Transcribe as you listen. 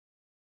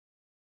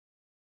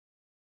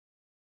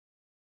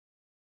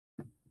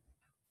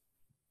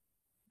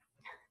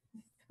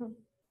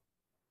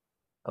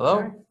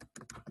Hello.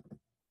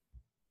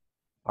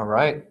 All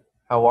right.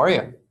 How are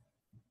you?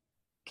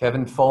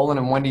 Kevin Folan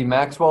and Wendy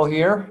Maxwell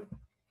here.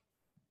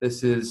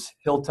 This is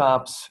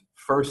Hilltop's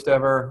first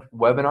ever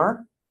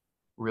webinar.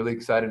 Really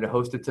excited to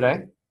host it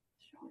today.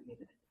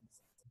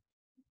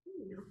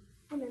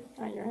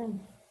 Oh, you're in.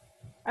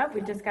 Oh,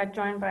 we just got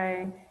joined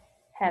by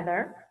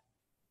Heather.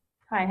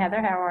 Hi, Heather.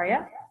 How are you?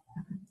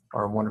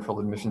 Our wonderful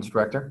admissions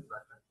director.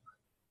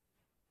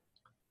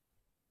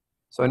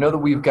 So I know that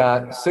we've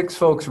got 6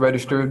 folks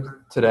registered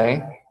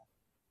today.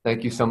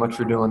 Thank you so much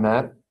for doing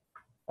that.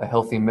 A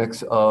healthy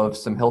mix of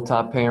some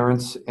Hilltop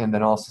parents and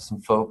then also some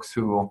folks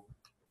who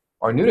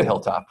are new to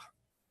Hilltop.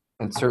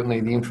 And certainly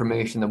the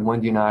information that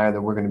Wendy and I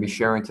that we're going to be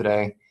sharing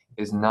today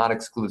is not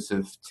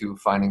exclusive to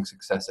finding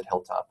success at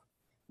Hilltop.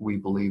 We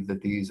believe that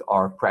these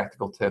are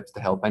practical tips to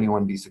help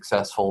anyone be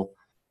successful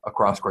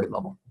across grade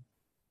level.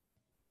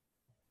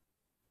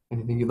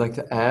 Anything you'd like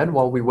to add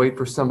while we wait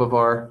for some of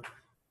our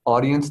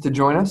audience to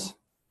join us?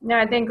 No,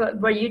 I think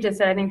what you just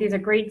said, I think these are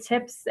great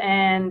tips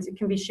and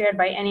can be shared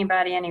by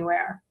anybody,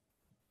 anywhere.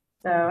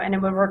 So, and it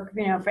would work,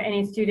 for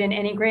any student,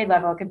 any grade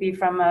level. It could be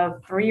from a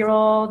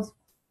 3-year-old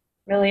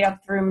really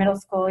up through middle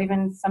school,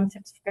 even some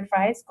tips good for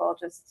high school,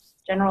 just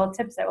general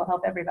tips that will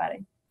help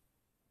everybody.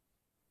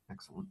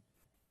 Excellent.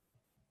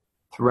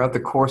 Throughout the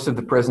course of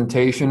the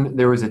presentation,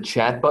 there is a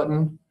chat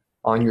button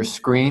on your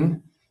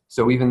screen.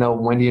 So even though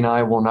Wendy and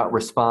I will not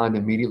respond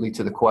immediately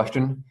to the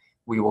question,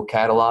 we will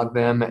catalog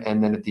them,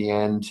 and then at the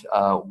end,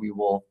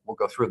 we'll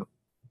go through them.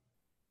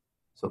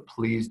 So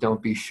please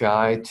don't be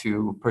shy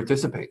to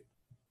participate.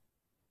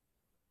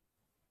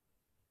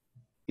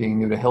 Being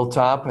new to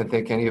Hilltop, I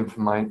think any of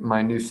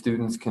my new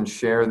students can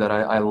share that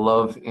I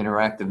love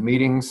interactive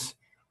meetings.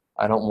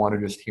 I don't want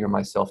to just hear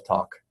myself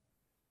talk.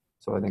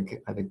 So I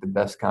think the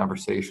best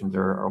conversations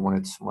are when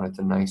it's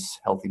a nice,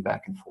 healthy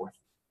back and forth.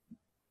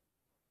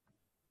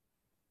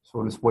 So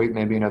we'll just wait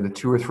maybe another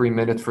 2 or 3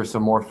 minutes for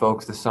some more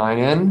folks to sign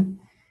in,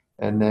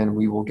 and then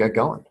we will get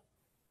going.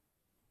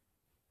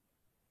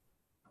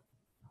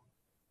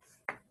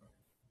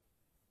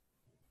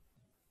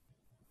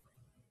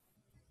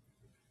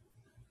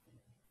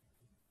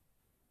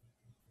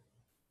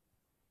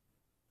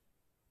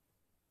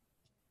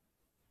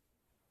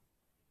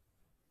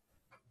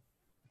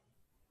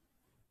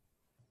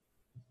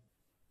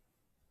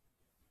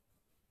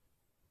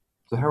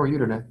 So how are you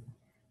today?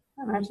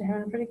 I'm actually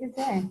having a pretty good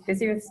day.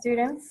 Busy with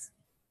students.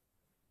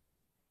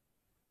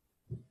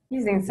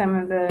 Using some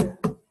of the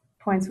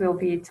points we'll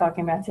be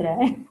talking about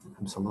today.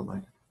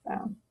 Absolutely.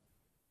 So.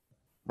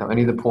 Now,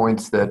 any of the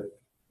points that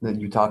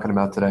you're talking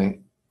about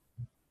today,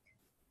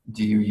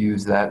 do you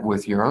use that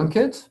with your own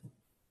kids?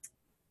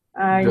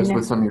 Just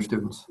with some of your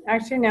students?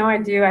 Actually, no, I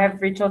do. I have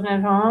 3 children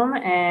at home,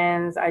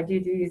 and I do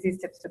use these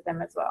tips with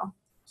them as well.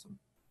 Awesome.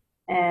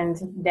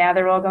 And now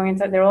they're all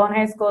they're all in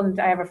high school, and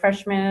I have a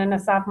freshman, a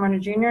sophomore, and a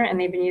junior, and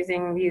they've been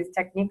using these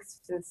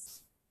techniques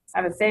since,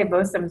 I would say,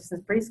 most of them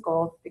since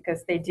preschool,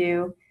 because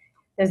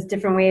there's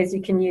different ways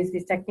you can use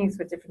these techniques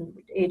with different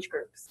age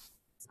groups.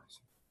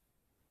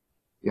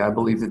 Yeah, I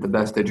believe that the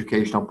best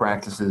educational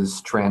practices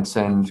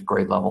transcend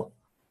grade level.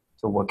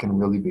 So what can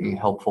really be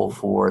helpful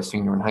for a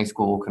senior in high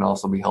school can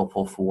also be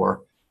helpful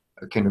for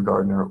a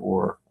kindergartner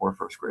or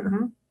first grader.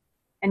 Mm-hmm.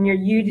 And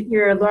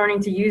you're learning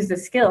to use the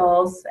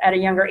skills at a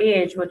younger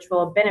age, which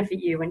will benefit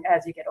you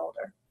as you get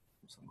older.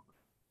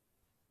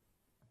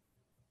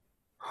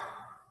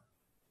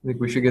 I think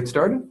we should get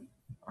started.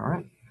 All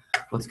right,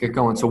 let's get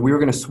going. So we're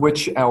going to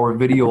switch our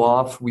video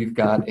off. We've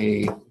got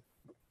a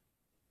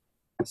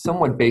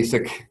somewhat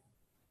basic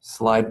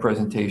slide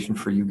presentation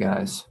for you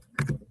guys.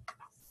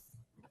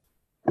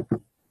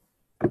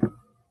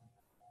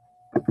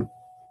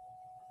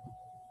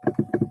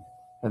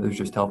 Heather's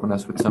just helping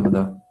us with some of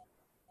the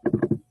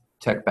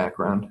tech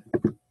background.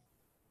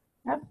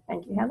 Yep,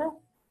 thank you, Heather.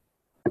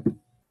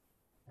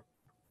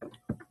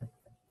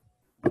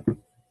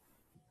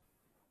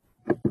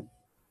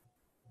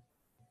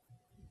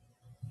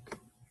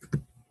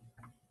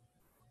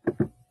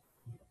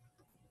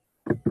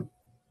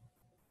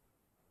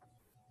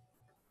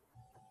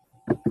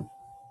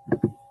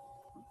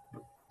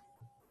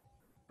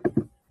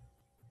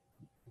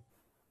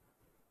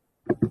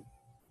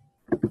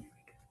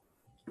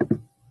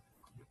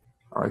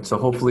 All right, so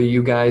hopefully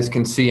you guys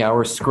can see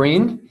our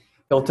screen.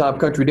 Hilltop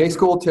Country Day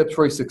School, tips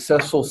for a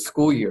successful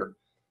school year.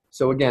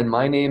 So again,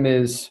 my name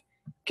is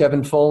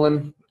Kevin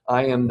Folan.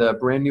 I am the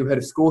brand new head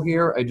of school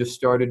here. I just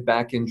started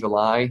back in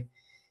July.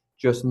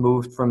 Just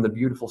moved from the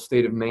beautiful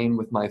state of Maine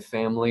with my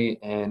family,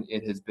 and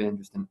it has been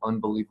just an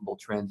unbelievable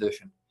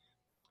transition.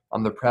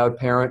 I'm the proud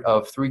parent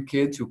of 3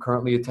 kids who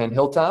currently attend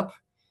Hilltop,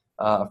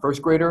 a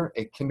first grader,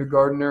 a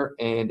kindergartner,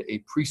 and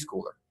a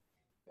preschooler.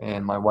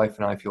 And my wife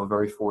and I feel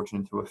very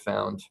fortunate to have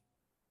found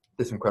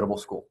this incredible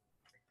school.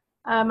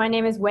 My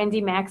name is Wendy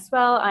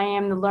Maxwell. I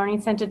am the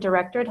Learning Center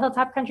Director at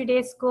Hilltop Country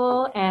Day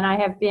School, and I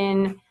have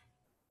been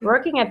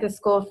working at this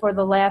school for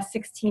the last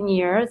 16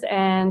 years.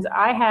 And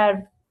I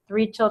have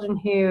 3 children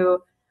who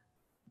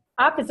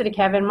Opposite of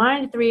Kevin,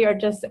 mine 3 are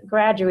just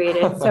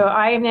graduated. So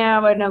I am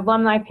now an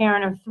alumni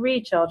parent of 3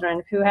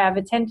 children who have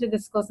attended the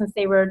school since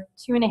they were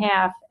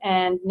 2.5,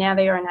 and now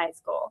they are in high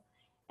school.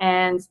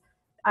 And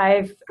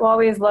I've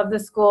always loved the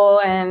school,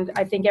 and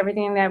I think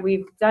everything that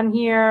we've done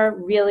here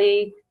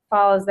really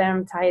follows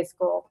them to high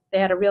school. They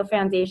had a real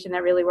foundation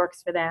that really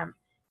works for them,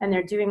 and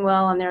they're doing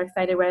well, and they're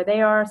excited where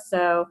they are.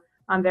 So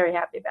I'm very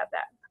happy about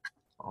that.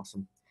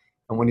 Awesome.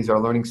 And Wendy's our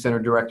Learning Center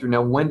Director.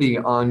 Now, Wendy,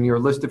 on your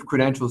list of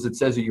credentials, it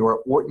says that you are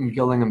Orton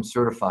Gillingham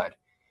certified.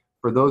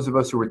 For those of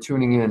us who are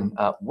tuning in,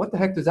 what the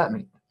heck does that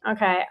mean?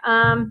 Okay.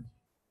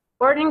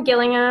 Orton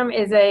Gillingham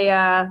is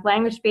a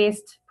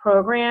language-based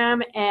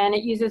program, and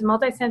it uses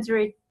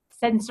multisensory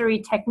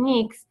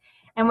techniques.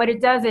 And what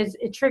it does is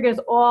it triggers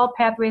all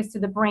pathways to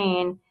the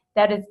brain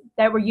that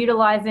we're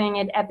utilizing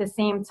it at the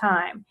same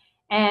time.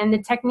 And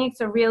the techniques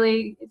are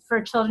really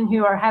for children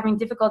who are having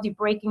difficulty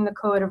breaking the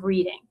code of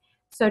reading.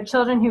 So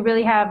children who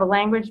really have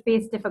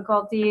language-based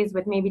difficulties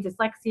with maybe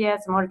dyslexia,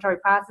 some auditory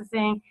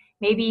processing,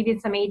 maybe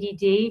even some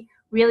ADD,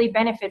 really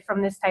benefit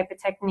from this type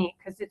of technique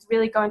because it's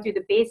really going through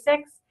the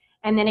basics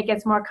and then it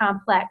gets more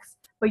complex.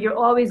 But you're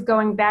always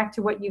going back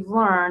to what you've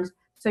learned.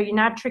 So you're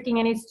not tricking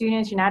any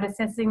students, you're not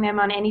assessing them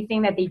on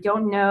anything that they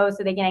don't know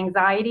so they get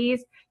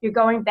anxieties. You're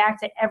going back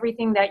to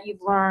everything that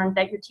you've learned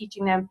that you're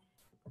teaching them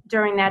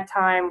during that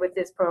time with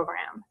this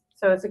program.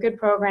 So it's a good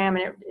program,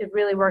 and it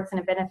really works and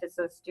it benefits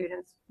those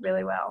students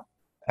really well.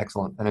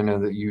 Excellent. And I know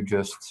that you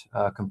just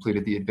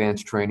completed the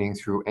advanced training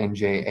through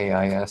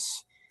NJAIS,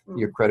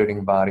 the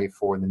accrediting body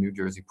for the New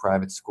Jersey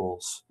private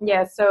schools.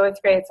 Yeah, so it's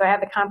great. So I have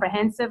the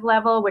comprehensive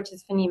level, which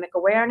is phonemic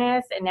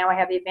awareness, and now I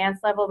have the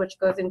advanced level, which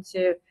goes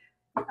into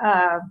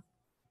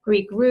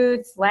Greek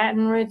roots,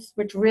 Latin roots,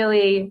 which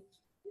really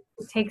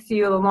takes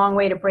you a long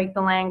way to break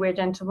the language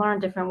and to learn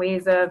different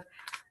ways of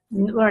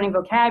learning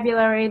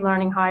vocabulary,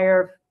 learning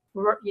higher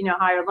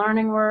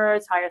learning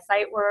words, higher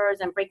sight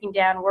words, and breaking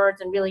down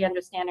words and really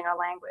understanding our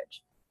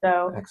language.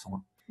 So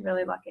excellent.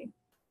 Really lucky.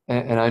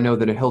 And I know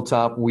that at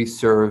Hilltop, we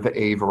serve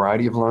a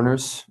variety of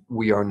learners.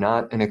 We are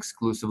not an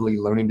exclusively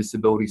learning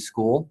disability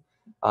school,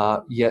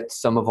 yet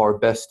some of our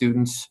best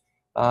students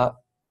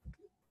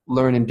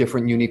learn in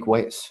different unique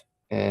ways.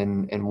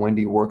 And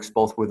Wendy works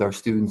both with our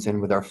students and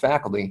with our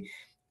faculty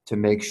to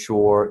make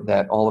sure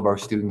that all of our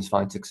students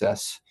find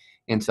success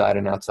inside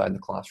and outside the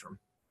classroom.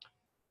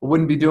 I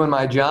wouldn't be doing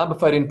my job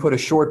if I didn't put a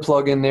short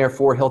plug in there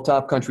for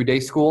Hilltop Country Day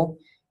School.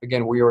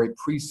 Again, we are a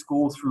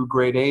preschool through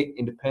grade 8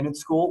 independent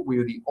school. We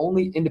are the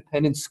only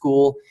independent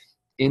school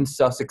in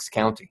Sussex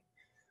County.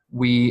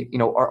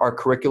 Our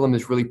curriculum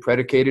is really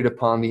predicated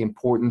upon the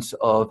importance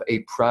of a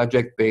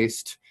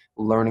project-based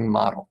learning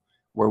model,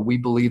 where we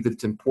believe that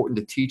it's important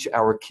to teach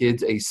our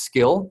kids a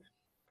skill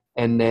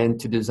and then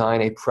to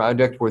design a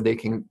project where they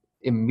can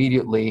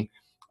immediately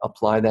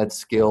apply that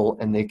skill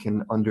and they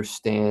can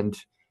understand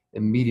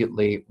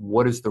immediately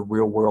what is the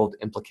real world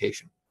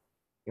implication.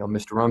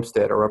 Mr.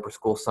 Rumstead, our upper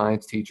school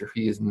science teacher,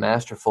 he is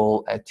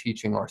masterful at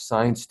teaching our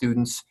science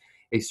students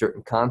a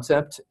certain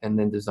concept and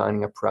then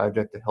designing a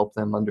project to help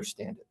them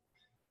understand it.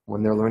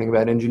 When they're learning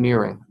about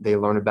engineering, they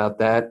learn about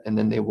that and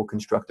then they will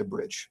construct a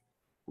bridge.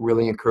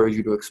 Really encourage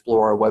you to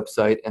explore our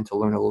website and to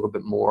learn a little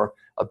bit more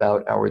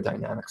about our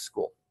dynamic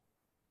school.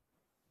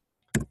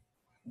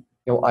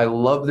 I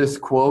love this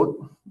quote.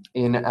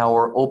 In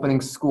our opening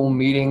school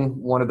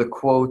meeting, one of the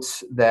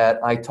quotes that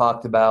I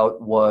talked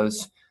about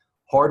was,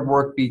 "Hard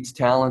work beats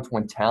talent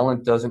when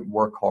talent doesn't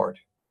work hard."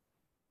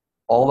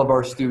 All of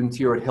our students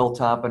here at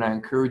Hilltop, and I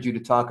encourage you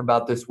to talk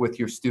about this with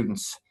your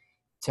students,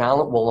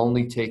 talent will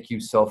only take you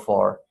so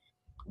far.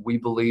 We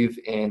believe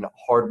in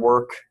hard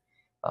work,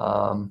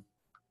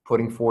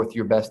 putting forth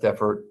your best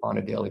effort on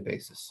a daily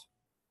basis.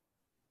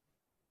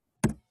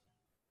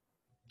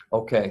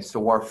 Okay,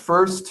 so our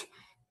first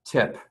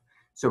tip.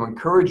 So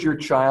encourage your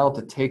child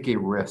to take a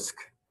risk.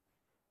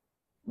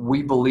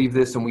 We believe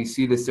this and we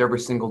see this every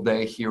single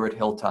day here at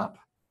Hilltop.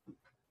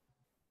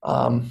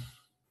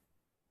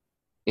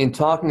 In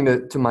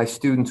talking to my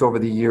students over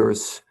the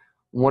years,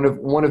 one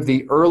of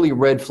the early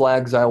red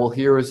flags I will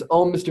hear is,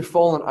 "Oh, Mr.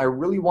 Folan, I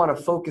really want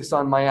to focus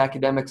on my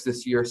academics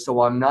this year,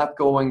 so I'm not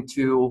going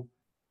to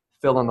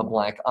fill in the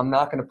blank. I'm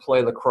not going to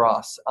play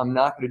lacrosse. I'm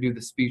not going to do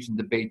the speech and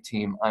debate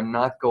team. I'm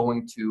not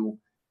going to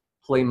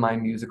play my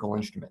musical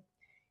instrument."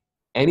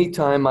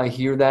 Anytime I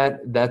hear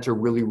that, that's a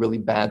really, really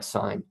bad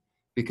sign,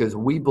 because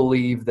we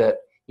believe that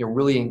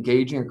really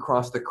engaging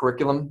across the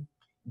curriculum,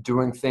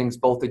 doing things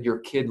both that your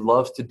kid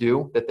loves to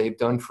do, that they've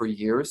done for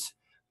years,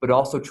 but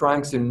also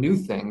trying some new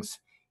things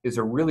is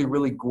a really,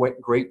 really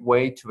great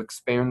way to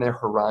expand their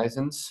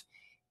horizons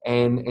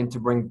and to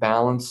bring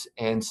balance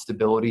and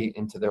stability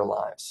into their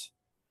lives.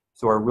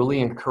 So I really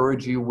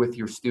encourage you with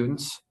your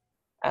students,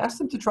 ask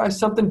them to try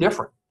something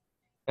different.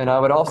 And I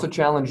would also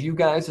challenge you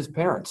guys as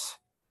parents.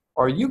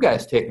 Are you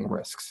guys taking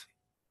risks?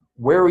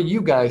 Where are you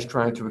guys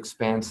trying to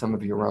expand some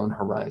of your own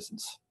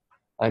horizons?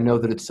 I know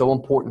that it's so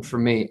important for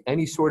me.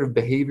 Any sort of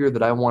behavior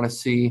that I want to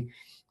see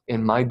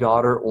in my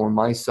daughter or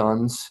my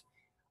sons,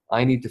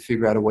 I need to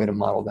figure out a way to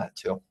model that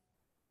too.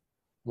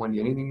 Wendy,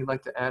 anything you'd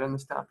like to add on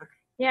this topic?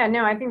 Yeah,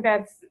 no, I think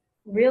that's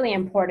really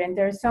important.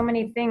 There's so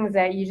many things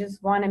that you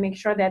just want to make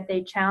sure that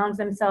they challenge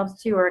themselves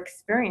to or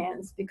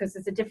experience because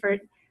it's a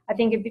different, I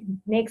think it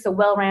makes a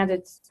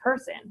well-rounded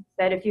person.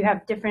 That if you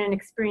have different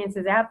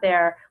experiences out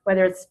there,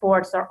 whether it's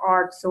sports or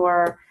arts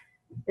or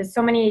there's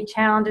so many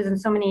challenges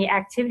and so many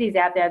activities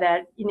out there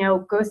that,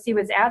 go see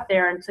what's out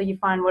there until you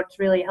find what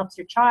really helps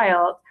your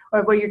child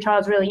or what your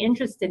child's really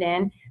interested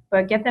in,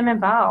 but get them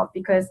involved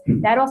because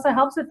that also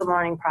helps with the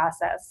learning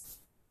process.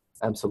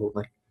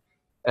 Absolutely.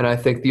 And I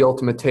think the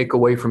ultimate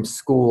takeaway from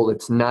school,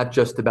 it's not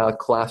just about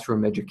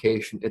classroom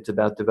education. It's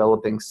about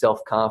developing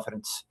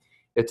self-confidence.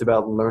 It's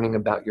about learning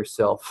about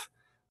yourself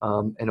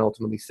and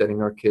ultimately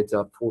setting our kids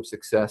up for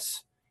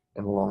success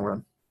in the long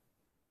run.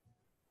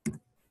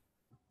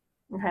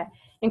 Okay.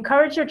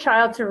 Encourage your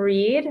child to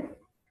read.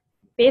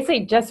 Basically,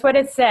 just what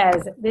it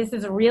says. This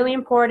is really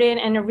important,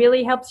 and it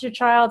really helps your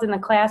child in the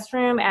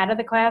classroom, out of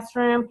the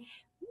classroom.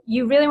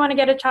 You really want to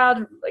get a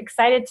child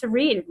excited to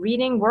read.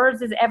 Reading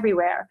words is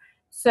everywhere.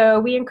 So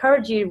we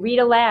encourage you to read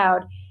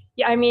aloud.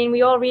 Yeah, I mean,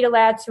 we all read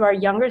aloud to our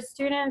younger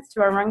students,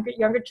 to our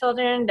younger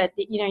children that,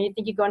 you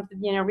think you go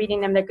into,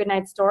 reading them their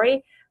goodnight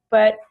story.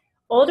 But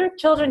older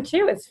children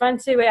too, it's fun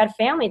to at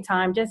family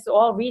time, just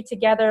all read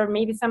together.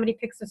 Maybe somebody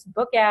picks this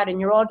book out and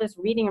you're all just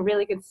reading a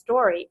really good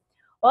story.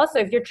 Also,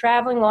 if you're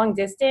traveling long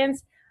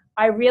distance,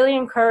 I really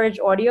encourage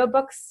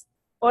audiobooks.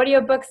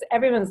 Audiobooks,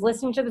 everyone's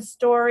listening to the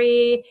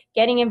story,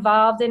 getting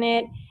involved in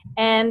it.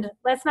 And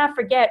let's not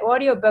forget,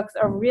 audiobooks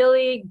are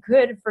really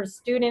good for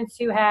students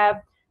who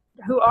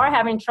are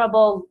having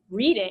trouble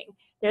reading.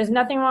 There's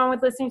nothing wrong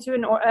with listening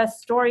to a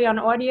story on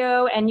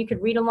audio, and you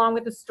could read along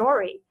with the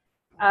story.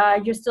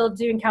 You're still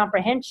doing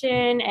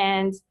comprehension,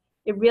 and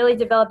it really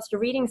develops your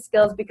reading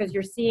skills because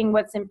you're seeing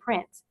what's in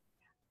print.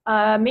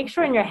 Make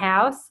sure in your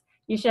house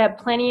you should have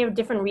plenty of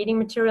different reading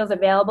materials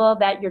available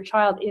that your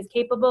child is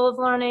capable of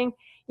learning.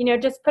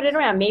 Just put it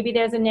around. Maybe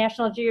there's a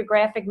National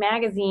Geographic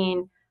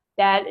magazine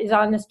that is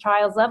on this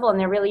child's level and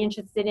they're really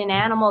interested in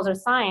animals or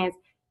science.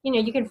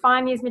 You can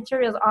find these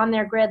materials on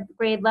their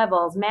grade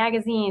levels,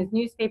 magazines,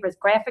 newspapers,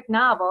 graphic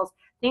novels,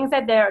 things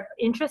that they're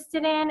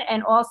interested in,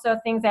 and also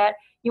things that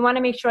you want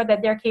to make sure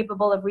that they're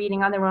capable of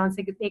reading on their own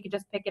so they could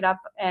just pick it up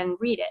and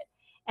read it.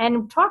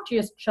 And talk to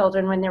your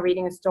children when they're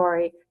reading a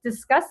story.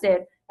 Discuss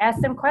it. Ask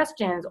them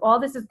questions. All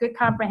this is good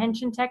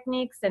comprehension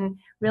techniques and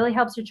really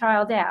helps your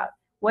child out.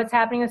 What's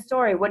happening in the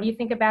story? What do you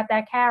think about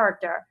that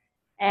character?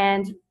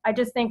 And I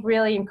just think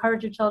really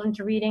encourage your children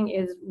to reading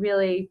is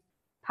really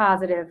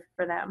positive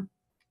for them.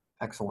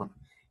 Excellent.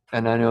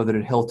 And I know that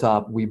at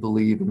Hilltop, we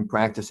believe in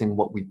practicing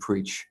what we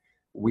preach.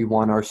 We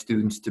want our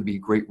students to be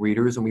great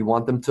readers, and we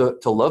want them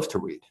to love to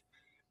read.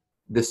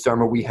 This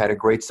summer, we had a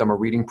great summer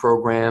reading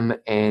program,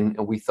 and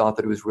we thought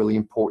that it was really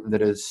important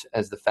that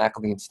as the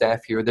faculty and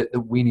staff here, that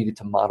we needed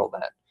to model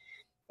that.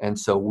 And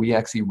so we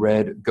actually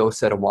read Go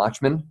Set a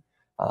Watchman,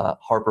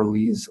 Harper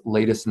Lee's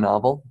latest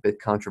novel, a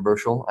bit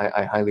controversial.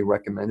 I highly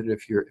recommend it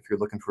if you're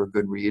looking for a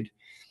good read.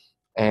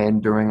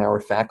 And during our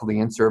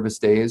faculty and service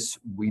days,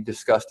 we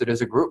discussed it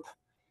as a group.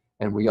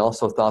 And we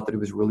also thought that it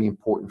was really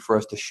important for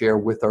us to share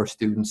with our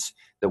students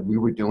that we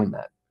were doing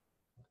that.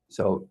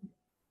 So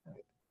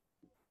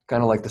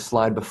kind of like the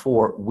slide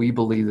before, we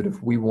believe that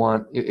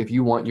if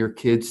you want your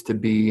kids to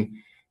be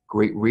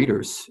great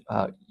readers,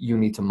 you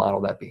need to model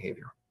that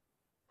behavior.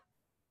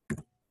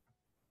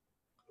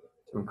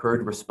 To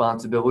encourage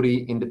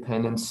responsibility,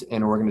 independence,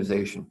 and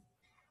organization.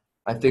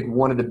 I think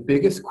one of the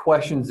biggest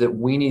questions that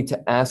we need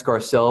to ask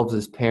ourselves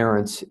as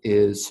parents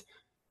is,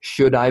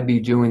 should I be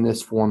doing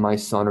this for my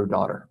son or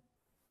daughter?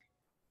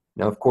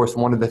 Now, of course,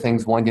 one of the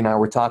things Wendy and I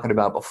were talking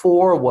about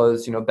before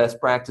was, best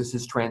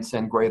practices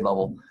transcend grade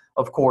level.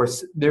 Of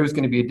course, there's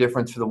going to be a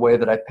difference for the way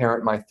that I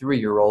parent my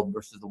 3-year-old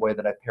versus the way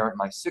that I parent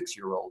my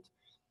 6-year-old.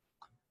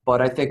 But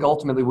I think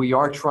ultimately we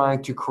are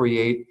trying to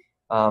create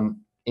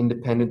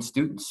independent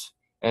students.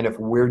 And if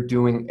we're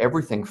doing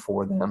everything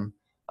for them,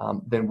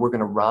 then we're going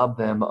to rob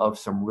them of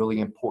some really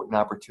important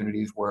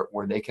opportunities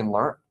where they can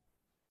learn.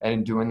 And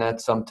in doing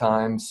that,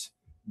 sometimes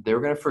they're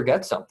going to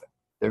forget something.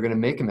 They're going to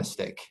make a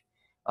mistake.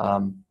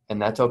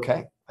 And that's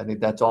okay. I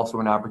think that's also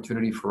an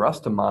opportunity for us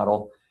to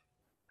model,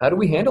 how do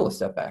we handle a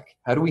setback?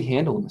 How do we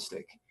handle a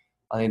mistake?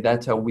 I think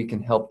that's how we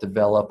can help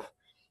develop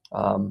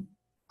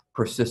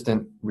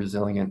persistent,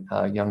 resilient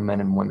young men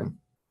and women.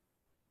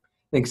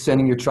 I think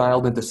sending your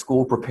child into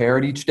school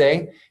prepared each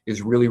day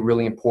is really,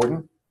 really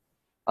important.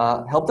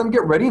 Help them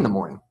get ready in the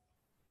morning.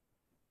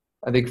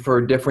 I think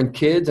for different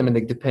kids, I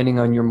think depending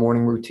on your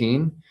morning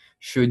routine,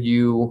 should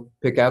you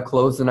pick out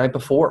clothes the night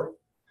before?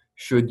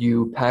 Should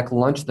you pack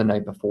lunch the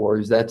night before?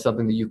 Is that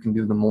something that you can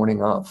do the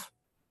morning of?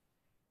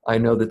 I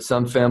know that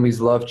some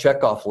families love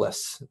checkoff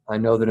lists. I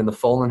know that in the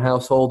Folan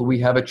household, we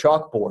have a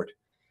chalkboard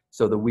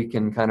so that we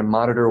can kind of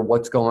monitor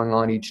what's going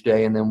on each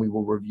day, and then we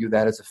will review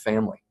that as a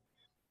family.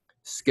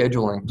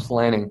 Scheduling,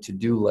 planning,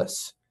 to-do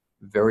lists,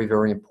 very,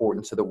 very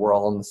important so that we're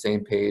all on the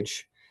same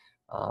page.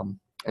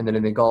 And then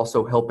I think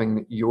also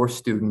helping your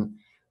student,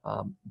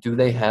 do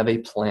they have a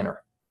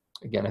planner?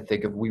 Again, I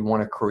think if we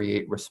want to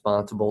create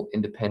responsible,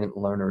 independent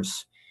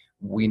learners,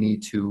 we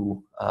need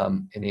to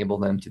enable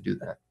them to do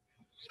that.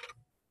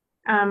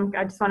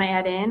 I just want to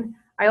add in,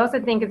 I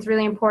also think it's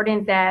really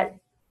important that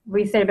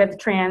we said about the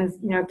trans,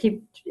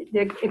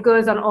 it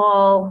goes on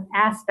all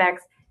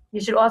aspects. You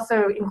should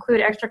also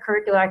include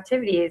extracurricular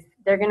activities.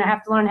 They're going to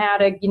have to learn how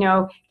to,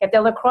 get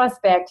their lacrosse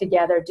bag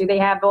together. Do they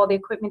have all the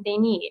equipment they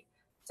need?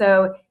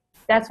 So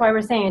that's why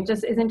we're saying it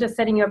just isn't just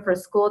setting you up for a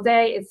school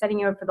day, it's setting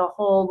you up for the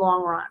whole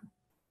long run.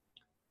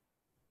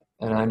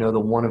 And I know that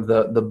one of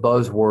the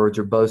buzzwords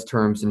or buzz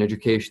terms in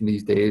education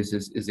these days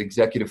is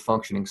executive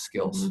functioning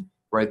skills, mm-hmm.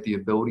 right? The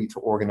ability to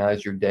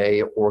organize your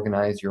day,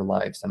 organize your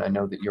lives. And I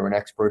know that you're an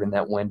expert in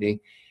that, Wendy,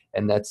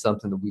 and that's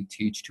something that we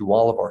teach to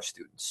all of our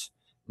students,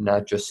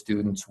 not just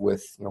students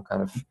with,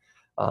 kind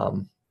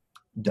of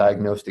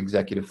diagnosed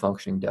executive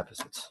functioning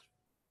deficits.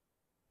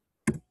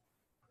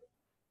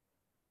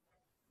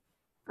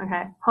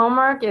 Okay.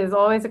 Homework is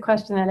always a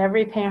question that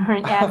every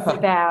parent asks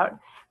about.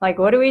 Like,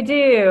 what do we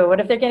do? What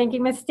if they're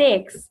making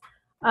mistakes?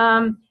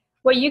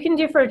 What you can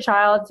do for a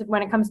child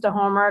when it comes to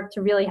homework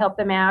to really help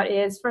them out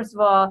is, first of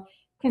all,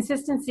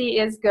 consistency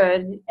is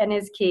good and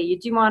is key. You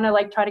do want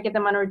to try to get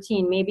them on a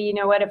routine. Maybe,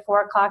 at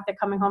 4 o'clock they're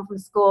coming home from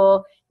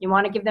school. You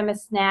want to give them a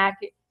snack,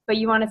 but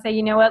you want to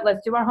say,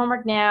 let's do our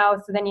homework now.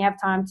 So then you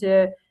have time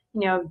to,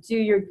 do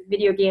your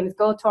video games,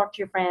 go talk to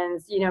your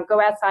friends,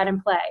 go outside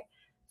and play.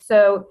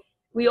 So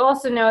we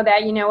also know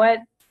that,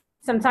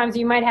 sometimes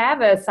you might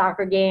have a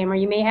soccer game or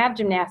you may have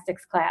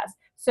gymnastics class.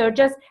 So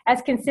just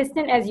as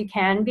consistent as you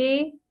can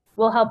be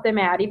will help them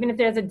out. Even if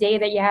there's a day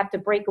that you have to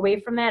break away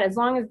from that, as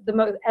long as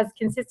as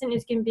consistent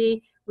as can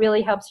be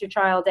really helps your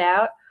child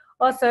out.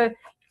 Also,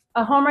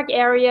 a homework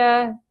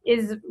area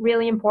is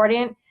really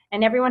important,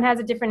 and everyone has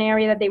a different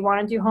area that they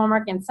want to do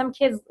homework, and some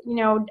kids,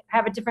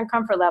 have a different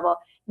comfort level.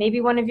 Maybe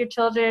one of your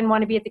children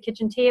want to be at the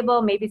kitchen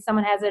table, maybe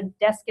someone has a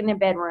desk in their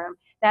bedroom.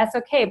 That's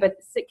okay, but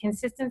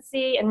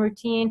consistency and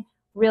routine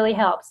really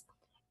helps.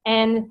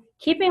 And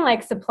keeping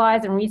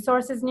supplies and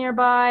resources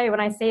nearby, when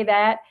I say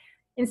that,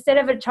 instead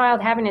of a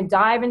child having to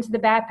dive into the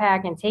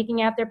backpack and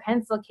taking out their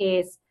pencil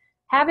case,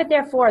 have it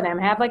there for them.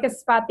 Have a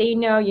spot they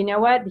know,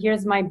 what,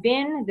 here's my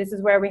bin, this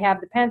is where we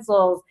have the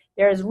pencils,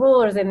 there's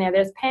rulers in there,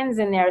 there's pens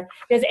in there,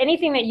 there's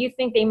anything that you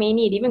think they may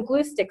need, even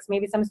glue sticks.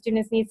 Maybe some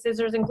students need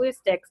scissors and glue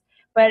sticks.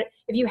 But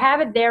if you have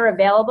it there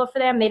available for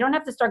them, they don't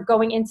have to start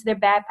going into their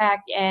backpack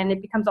and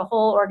it becomes a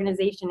whole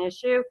organization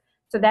issue.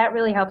 So that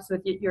really helps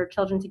with your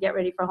children to get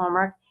ready for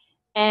homework.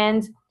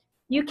 And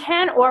you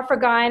can offer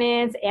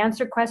guidance,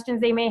 answer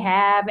questions they may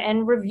have,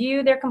 and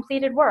review their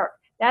completed work.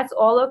 That's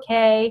all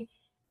okay,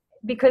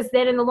 because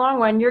then in the long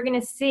run, you're going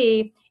to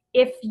see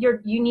if you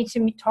need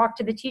to talk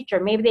to the teacher.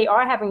 Maybe they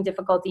are having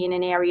difficulty in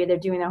an area they're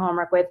doing their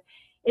homework with.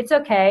 It's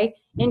okay.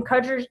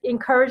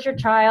 Encourage your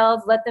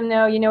child. Let them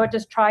know,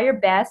 just try your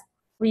best.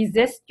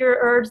 Resist your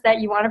urge that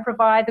you want to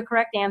provide the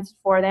correct answer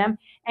for them,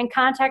 and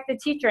contact the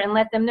teacher and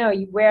let them know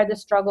where the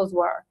struggles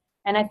were.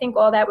 And I think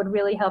all that would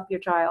really help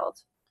your child.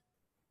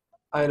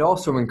 I'd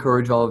also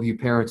encourage all of you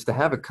parents to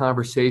have a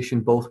conversation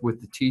both with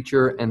the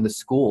teacher and the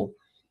school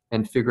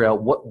and figure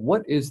out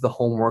what is the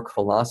homework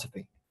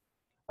philosophy.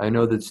 I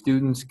know that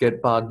students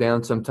get bogged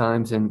down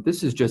sometimes, and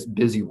this is just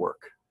busy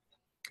work.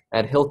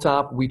 At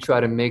Hilltop, we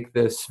try to make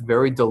this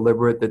very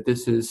deliberate that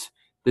this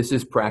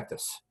is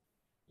practice.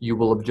 You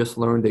will have just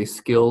learned a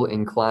skill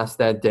in class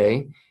that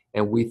day,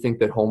 and we think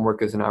that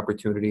homework is an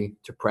opportunity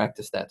to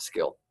practice that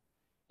skill.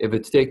 If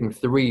it's taking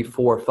 3,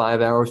 4,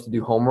 5 hours to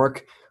do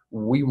homework,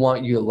 we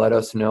want you to let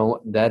us know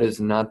that is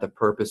not the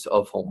purpose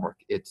of homework.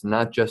 It's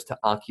not just to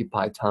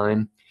occupy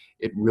time.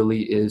 It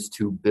really is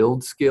to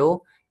build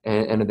skill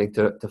and I think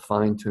to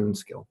fine-tune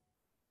skill.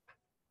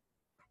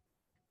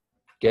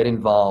 Get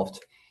involved.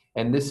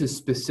 And this is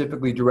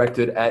specifically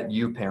directed at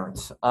you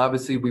parents.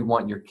 Obviously, we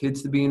want your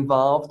kids to be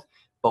involved,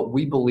 but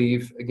we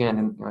believe, again,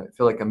 and I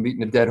feel like I'm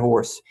beating a dead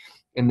horse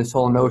in this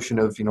whole notion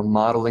of,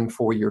 modeling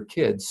for your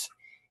kids.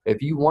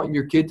 If you want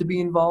your kid to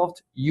be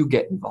involved, you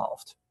get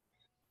involved.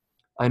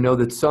 I know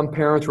that some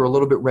parents are a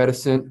little bit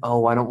reticent.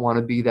 Oh, I don't want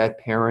to be that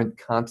parent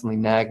constantly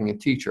nagging a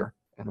teacher.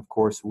 And of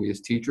course, we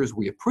as teachers,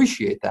 we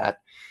appreciate that.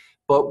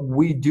 But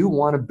we do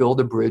want to build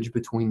a bridge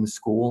between the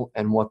school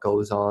and what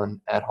goes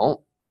on at home.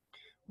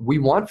 We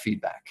want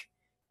feedback.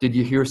 Did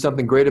you hear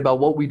something great about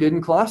what we did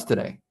in class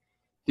today?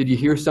 Did you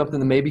hear something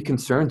that maybe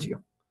concerns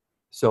you?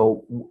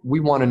 So we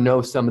want to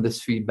know some of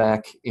this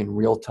feedback in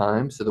real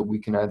time so that we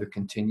can either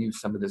continue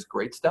some of this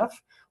great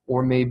stuff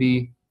or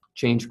maybe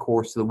change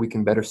course so that we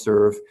can better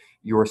serve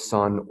your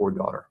son or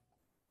daughter.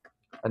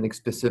 I think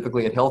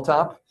specifically at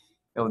Hilltop,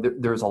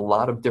 there's a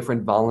lot of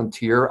different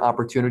volunteer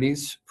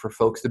opportunities for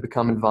folks to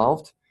become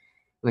involved.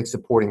 I think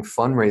supporting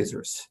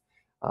fundraisers,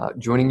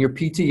 joining your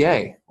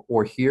PTA,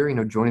 or here,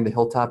 joining the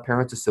Hilltop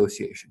Parents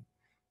Association,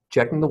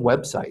 checking the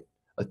website,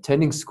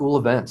 attending school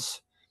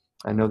events.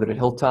 I know that at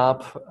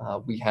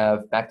Hilltop, we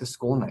have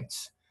back-to-school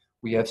nights,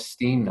 we have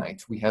STEAM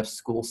nights, we have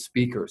school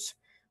speakers.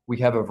 We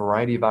have a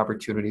variety of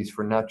opportunities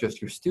for not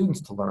just your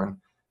students to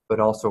learn, but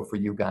also for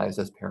you guys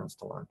as parents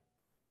to learn.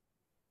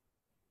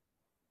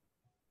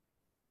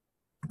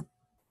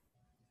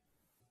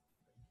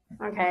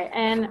 Okay,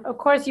 and of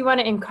course you want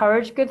to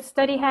encourage good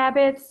study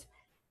habits,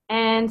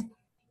 and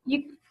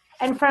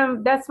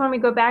that's when we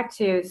go back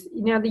to,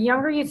 the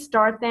younger you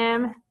start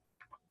them,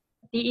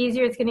 the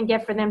easier it's going to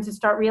get for them to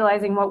start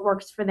realizing what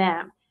works for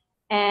them.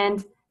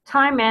 And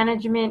time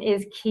management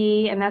is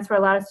key, and that's where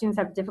a lot of students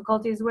have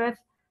difficulties with.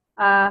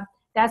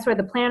 That's where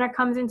the planner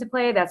comes into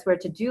play. That's where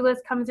to-do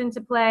list comes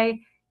into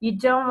play. You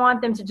don't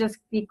want them to just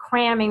be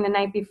cramming the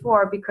night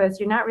before, because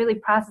you're not really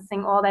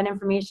processing all that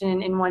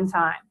information in one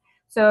time.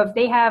 So if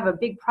they have a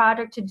big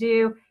project to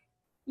do,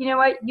 you know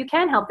what, you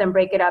can help them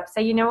break it up.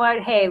 Say, you know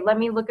what, hey, let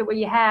me look at what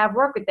you have,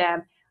 work with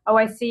them. Oh,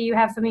 I see you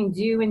have something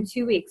due in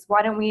 2 weeks.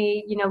 Why don't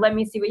we, let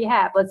me see what you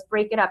have. Let's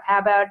break it up. How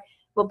about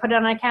we'll put it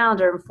on a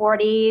calendar in 4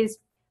 days.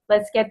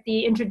 Let's get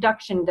the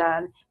introduction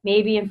done.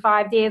 Maybe in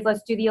 5 days,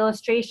 let's do the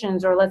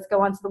illustrations, or let's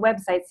go onto the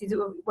website, see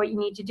what you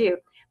need to do.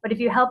 But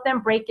if you help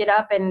them break it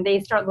up and they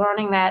start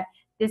learning that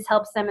this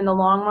helps them in the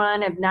long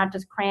run of not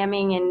just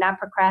cramming and not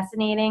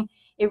procrastinating,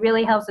 it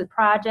really helps with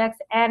projects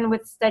and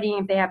with studying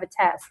if they have a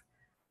test.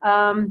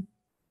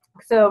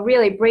 So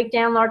really break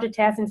down larger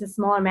tasks into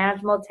smaller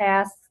manageable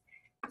tasks.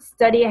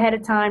 Study ahead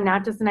of time,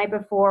 not just the night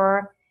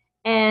before.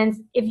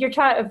 And if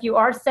you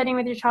are studying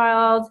with your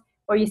child,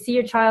 or you see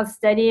your child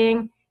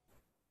studying,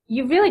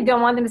 you really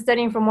don't want them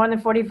studying for more than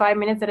 45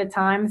 minutes at a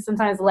time,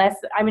 sometimes less.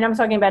 I mean, I'm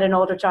talking about an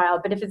older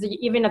child, but if it's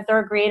even a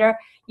third grader,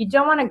 you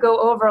don't want to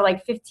go over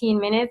like 15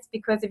 minutes,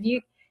 because if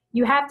you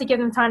have to give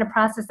them time to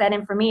process that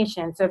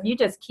information. So if you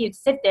just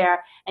sit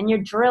there and you're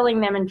drilling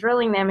them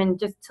and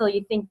just till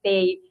you think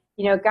they,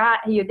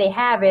 they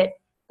have it,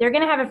 they're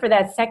going to have it for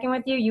that second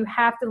with you. You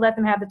have to let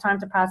them have the time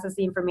to process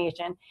the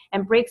information,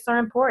 and breaks are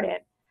important.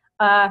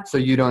 So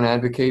you don't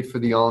advocate for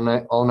the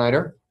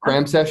all-nighter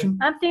cram session?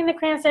 I'm thinking the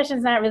cram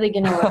session's not really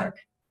going to work.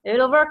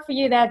 It'll work for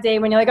you that day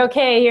when you're like,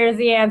 okay, here's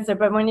the answer.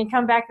 But when you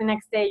come back the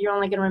next day, you're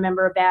only going to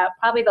remember about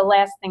probably the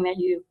last thing that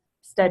you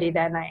studied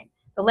that night.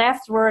 The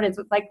last word is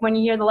like when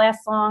you hear the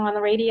last song on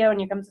the radio and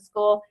you come to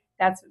school,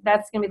 that's going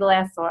to be the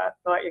last thought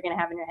you're going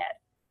to have in your head.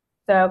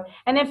 So,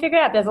 and then figure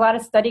out, there's a lot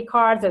of study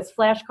cards, there's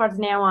flashcards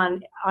now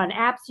on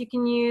apps you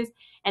can use,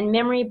 and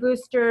memory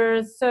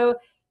boosters. So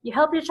you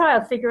help your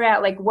child figure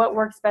out like what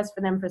works best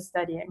for them for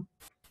studying.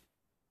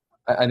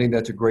 I think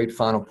that's a great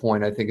final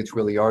point. I think it's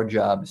really our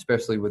job,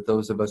 especially with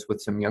those of us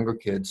with some younger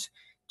kids,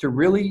 to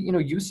really,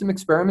 use some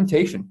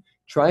experimentation.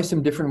 Try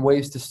some different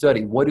ways to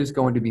study. What is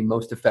going to be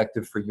most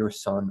effective for your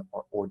son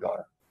or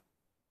daughter?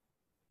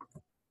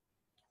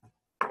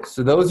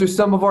 So those are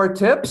some of our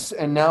tips,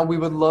 and now we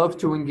would love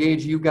to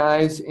engage you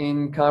guys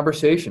in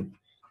conversation.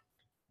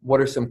 What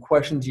are some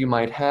questions you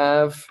might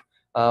have?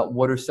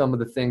 What are some of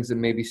the things that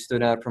maybe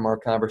stood out from our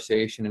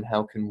conversation, and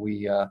how can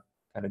we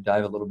kind of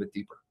dive a little bit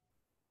deeper?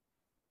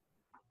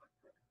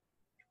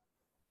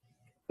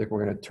 I think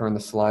we're going to turn the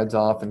slides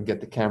off and get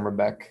the camera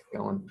back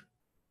going.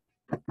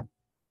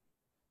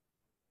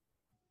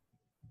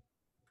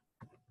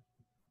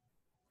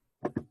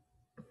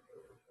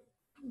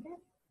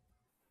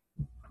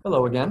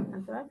 Hello again.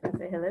 That's what I was going to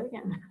say. Hello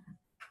again.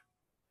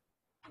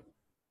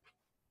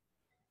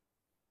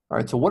 All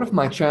right, so what if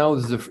my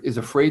child is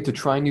afraid to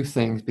try new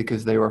things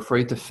because they are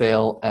afraid to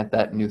fail at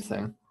that new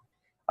thing?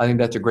 I think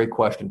that's a great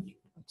question.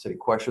 It's a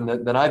question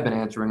that I've been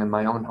answering in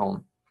my own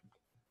home.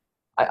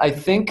 I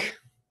think,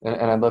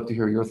 and I'd love to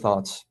hear your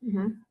thoughts,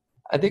 Mm-hmm.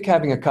 I think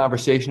having a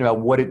conversation about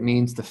what it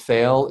means to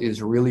fail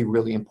is really,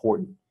 really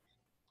important.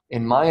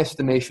 In my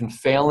estimation,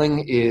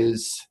 failing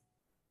is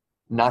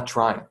not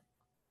trying.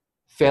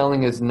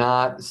 Failing is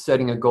not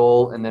setting a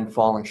goal and then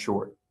falling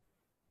short.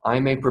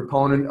 I'm a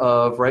proponent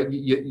of, right,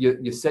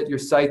 you set your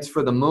sights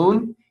for the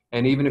moon,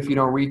 and even if you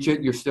don't reach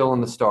it, you're still in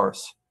the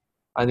stars.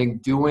 I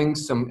think doing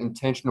some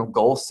intentional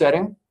goal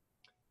setting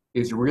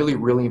is really,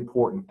 really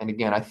important. And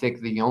again, I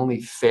think the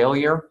only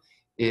failure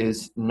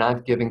is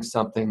not giving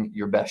something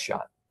your best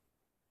shot.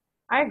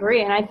 I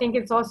agree. And I think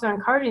it's also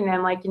encouraging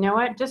them, like, you know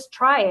what, just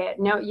try it.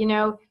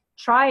 No,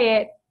 try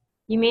it.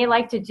 You may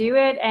like to do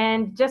it.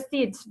 And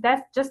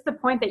that's just the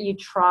point that you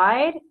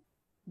tried.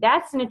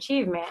 That's an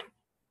achievement.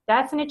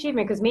 That's an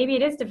achievement, because maybe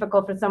it is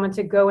difficult for someone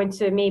to go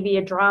into maybe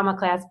a drama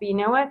class, but you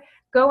know what?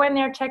 Go in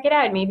there, check it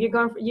out. Maybe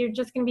you're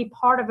just going to be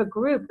part of a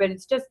group, but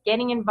it's just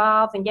getting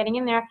involved and getting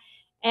in there.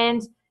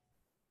 And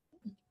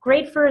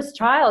great for his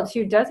child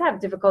who does have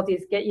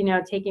difficulties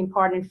taking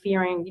part and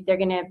fearing they're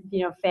going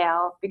to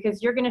fail,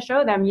 because you're going to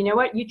show them, you know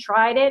what, you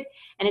tried it,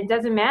 and it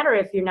doesn't matter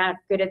if you're not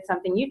good at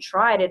something. You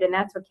tried it, and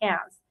that's what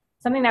counts.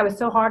 Something that was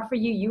so hard for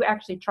you, you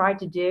actually tried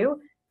to do.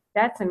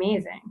 That's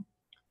amazing.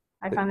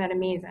 I find that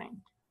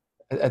amazing.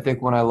 I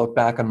think when I look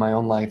back on my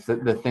own life,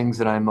 the things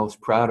that I'm most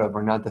proud of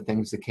are not the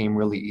things that came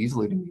really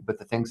easily to me, but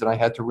the things that I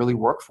had to really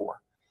work for.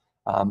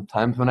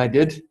 Times when I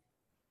did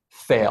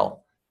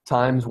fail,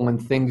 times when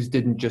things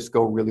didn't just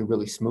go really,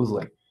 really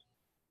smoothly.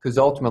 Because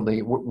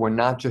ultimately, we're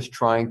not just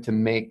trying to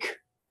make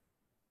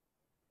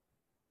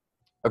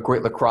a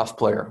great lacrosse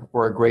player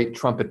or a great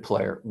trumpet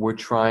player. We're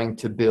trying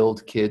to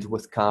build kids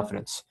with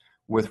confidence,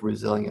 with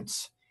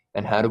resilience.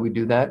 And how do we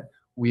do that?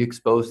 We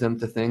expose them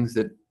to things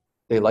that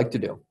they like to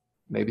do.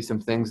 Maybe some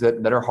things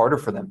that are harder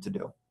for them to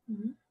do.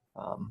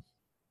 Mm-hmm.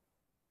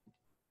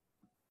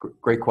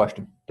 Great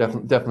question.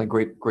 Definitely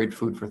great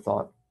food for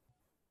thought.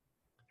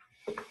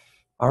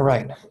 All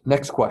right,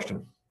 next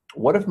question.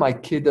 What if my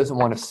kid doesn't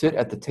want to sit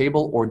at the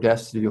table or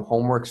desk to do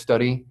homework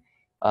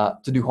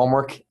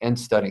and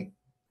study?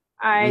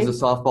 This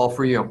is a softball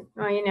for you.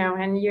 Well,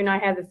 and you and I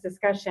had this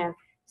discussion.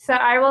 So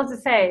I will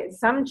just say,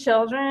 some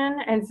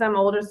children and some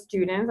older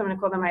students, I'm going to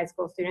call them high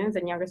school students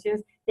and younger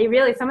students,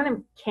 some of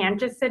them can't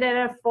just sit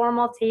at a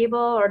formal table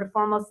or at a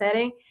formal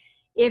setting.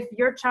 If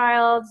your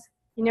child,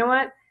 you know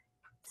what,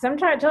 some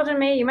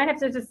children you might have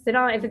to just sit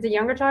on, if it's a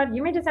younger child,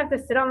 you may just have to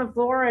sit on the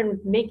floor and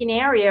make an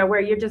area where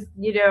you're just,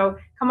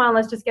 come on,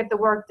 let's just get the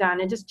work done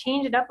and just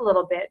change it up a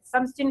little bit.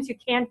 Some students who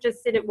can't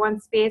just sit at one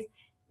space,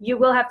 you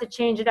will have to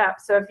change it up.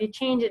 So if you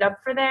change it up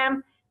for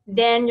them,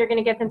 then you're going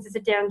to get them to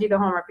sit down and do the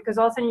homework, because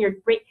all of a sudden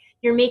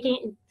you're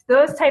making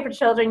those type of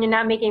children, you're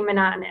not making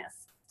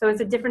monotonous. So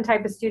it's a different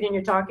type of student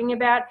you're talking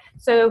about.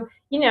 So,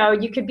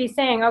 you could be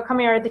saying, oh, come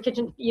here at the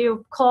kitchen.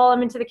 You call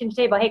them into the kitchen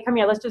table. Hey, come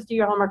here. Let's just do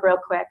your homework real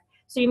quick.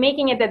 So you're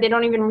making it that they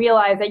don't even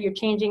realize that you're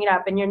changing it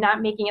up, and you're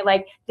not making it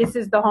like this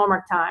is the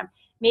homework time.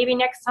 Maybe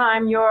next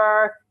time you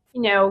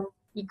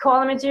call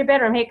them into your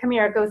bedroom. Hey, come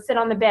here. Go sit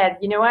on the bed.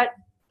 You know what?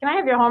 Can I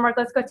have your homework?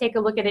 Let's go take a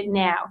look at it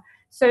now.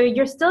 So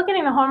you're still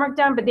getting the homework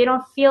done, but they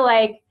don't feel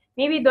like,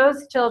 maybe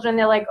those children,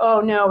 they're like,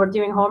 oh no, we're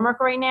doing homework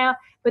right now.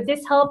 But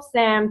this helps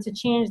them to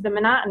change the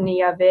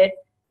monotony of it,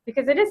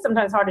 because it is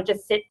sometimes hard to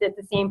just sit at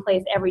the same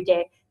place every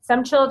day.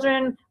 Some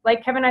children,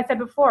 like Kevin and I said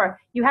before,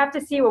 you have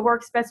to see what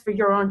works best for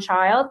your own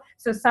child.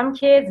 So some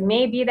kids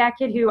may be that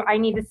kid who, I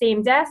need the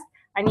same desk,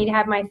 I need to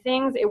have my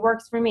things, it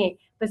works for me.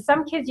 But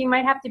some kids you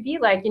might have to be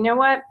like, you know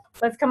what,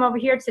 let's come over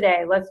here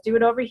today, let's do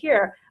it over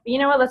here. You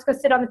know what, let's go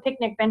sit on the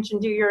picnic bench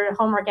and do your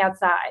homework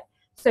outside.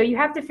 So you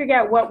have to figure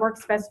out what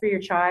works best for your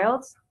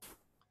child.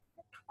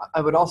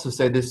 I would also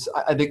say this,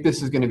 I think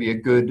this is going to be a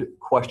good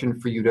question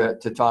for you to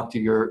talk to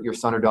your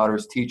son or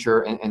daughter's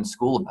teacher and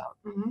school about,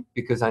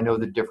 because I know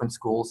that different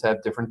schools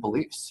have different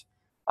beliefs.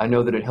 I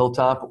know that at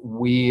Hilltop,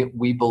 we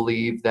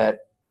believe that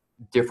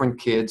different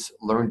kids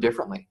learn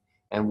differently,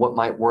 and what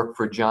might work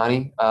for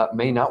Johnny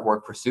may not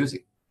work for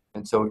Susie.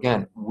 And so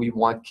again, we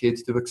want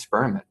kids to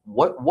experiment.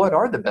 What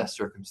are the best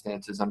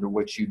circumstances under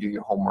which you do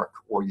your homework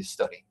or you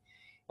study?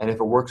 And if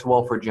it works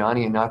well for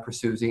Johnny and not for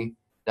Susie,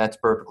 that's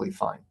perfectly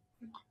fine.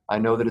 I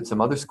know that at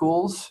some other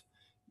schools,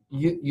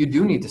 you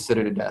do need to sit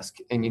at a desk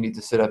and you need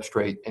to sit up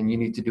straight and you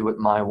need to do it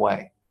my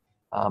way.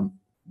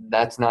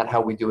 That's not how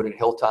we do it at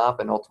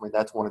Hilltop, and ultimately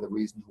that's one of the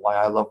reasons why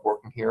I love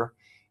working here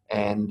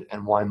and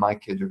why my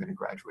kids are going to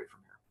graduate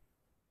from here.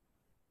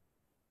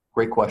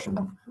 Great question,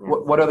 though.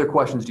 What other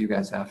questions do you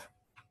guys have?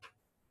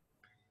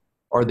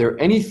 Are there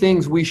any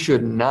things we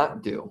should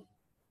not do?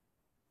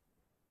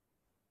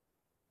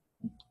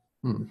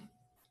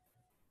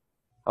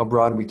 How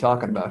broad are we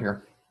talking about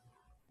here?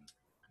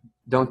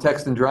 Don't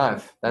text and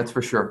drive, that's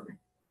for sure.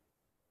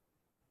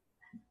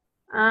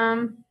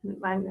 I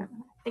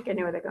think I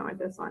knew where they're going with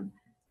this one.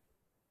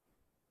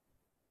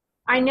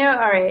 I know,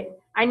 all right.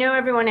 I know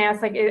everyone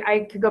asked, like,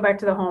 I could go back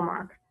to the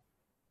homework.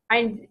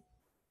 I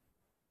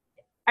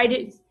know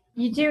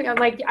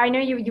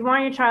you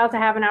want your child to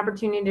have an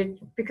opportunity to,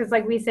 because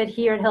like we said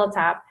here at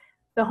Hilltop,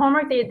 the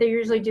homework they're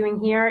usually doing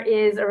here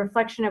is a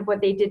reflection of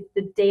what they did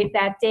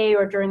that day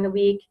or during the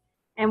week,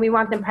 and we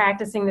want them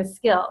practicing the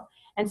skill.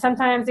 And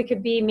sometimes it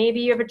could be, maybe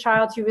you have a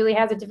child who really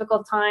has a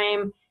difficult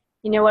time,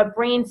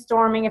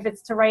 brainstorming, if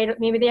it's to write,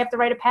 maybe they have to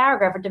write a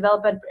paragraph or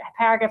develop a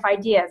paragraph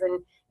ideas. And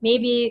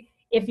maybe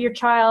if your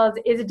child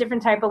is a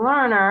different type of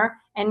learner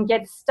and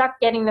gets stuck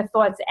getting the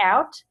thoughts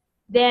out,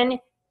 then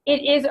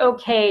it is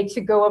okay to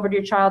go over to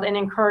your child and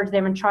encourage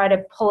them and try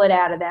to pull it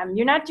out of them.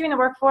 You're not doing the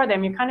work for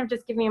them. You're kind of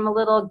just giving them a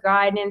little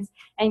guidance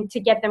and to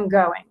get them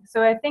going.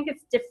 So I think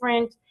it's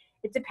different.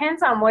 It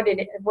depends on what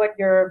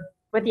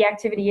the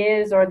activity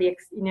is, or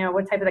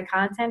what type of the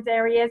content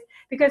area is.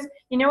 Because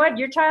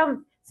your child,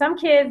 some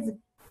kids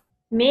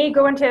may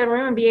go into a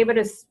room and be able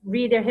to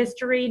read their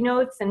history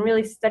notes and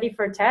really study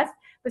for a test,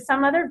 but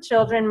some other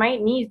children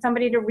might need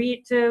somebody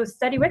to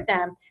study with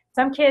them.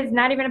 Some kids,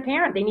 not even a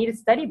parent, they need a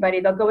study buddy.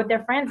 They'll go with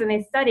their friends and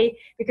they study,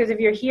 because if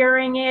you're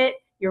hearing it,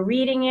 you're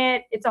reading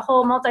it, it's a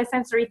whole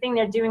multisensory thing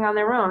they're doing on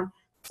their own.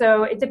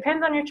 So it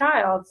depends on your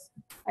child,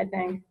 I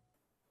think.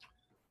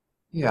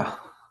 Yeah,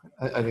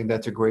 I think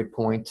that's a great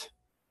point.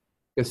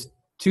 There's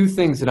two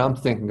things that I'm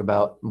thinking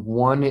about.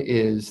 One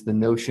is the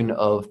notion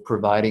of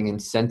providing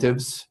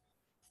incentives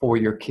for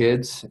your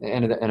kids.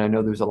 And I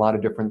know there's a lot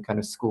of different kind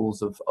of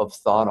schools of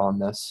thought on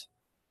this.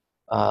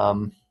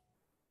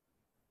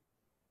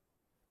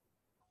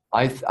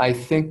 I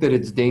think that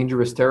it's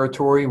dangerous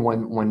territory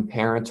when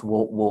parents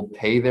will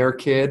pay their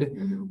kid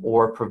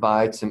or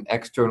provide some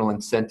external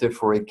incentive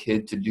for a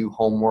kid to do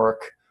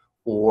homework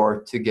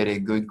or to get a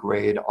good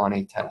grade on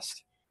a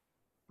test,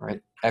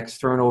 right?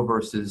 External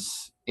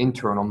versus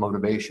internal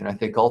motivation. I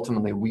think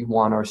ultimately we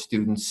want our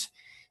students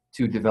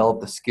to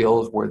develop the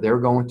skills where they're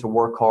going to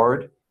work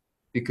hard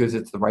because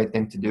it's the right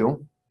thing to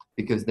do,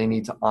 because they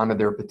need to honor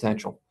their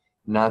potential,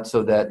 not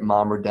so that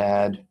mom or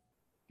dad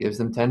gives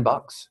them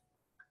 $10.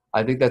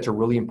 I think that's a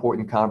really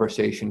important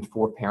conversation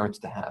for parents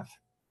to have.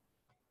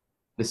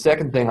 The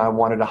second thing I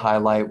wanted to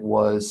highlight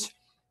was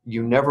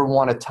you never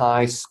want to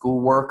tie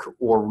schoolwork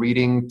or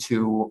reading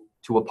to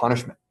a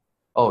punishment.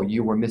 Oh,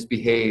 you were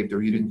misbehaved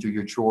or you didn't do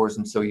your chores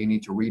and so you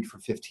need to read for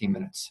 15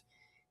 minutes.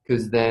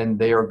 Because then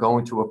they are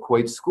going to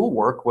equate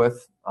schoolwork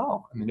with,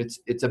 oh, I mean,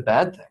 it's a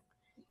bad thing.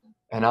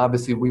 And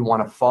obviously we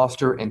want to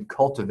foster and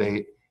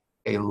cultivate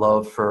a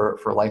love for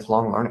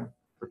lifelong learning,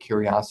 for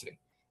curiosity.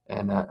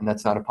 And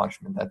that's not a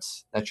punishment.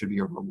 That should be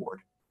a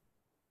reward.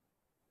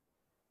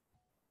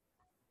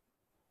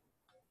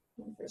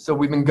 So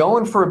we've been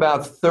going for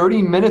about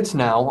 30 minutes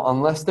now.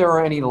 Unless there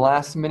are any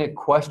last minute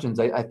questions,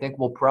 I think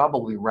we'll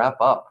probably wrap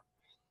up.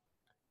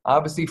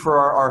 Obviously, for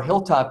our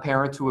Hilltop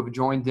parents who have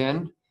joined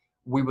in,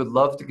 we would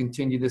love to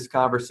continue this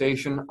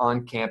conversation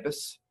on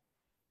campus.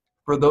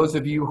 For those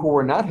of you who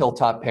are not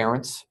Hilltop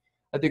parents,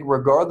 I think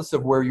regardless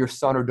of where your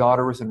son or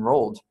daughter is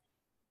enrolled,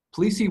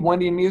 please see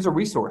Wendy and me as a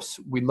resource.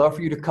 We'd love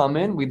for you to come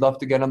in. We'd love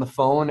to get on the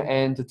phone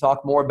and to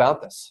talk more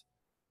about this.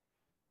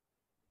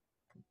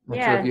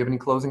 Not sure if you have any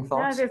closing thoughts.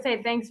 No, I was going to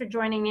say thanks for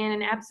joining in,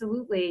 and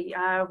absolutely,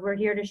 we're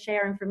here to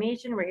share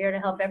information. We're here to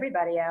help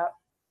everybody out.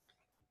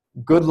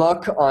 Good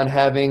luck on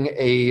having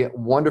a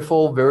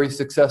wonderful, very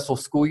successful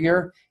school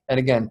year. And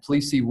again,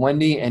 please see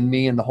Wendy and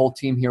me and the whole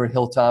team here at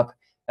Hilltop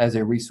as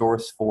a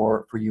resource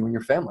for you and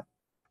your family.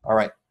 All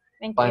right.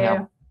 Thank Bye you.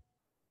 now.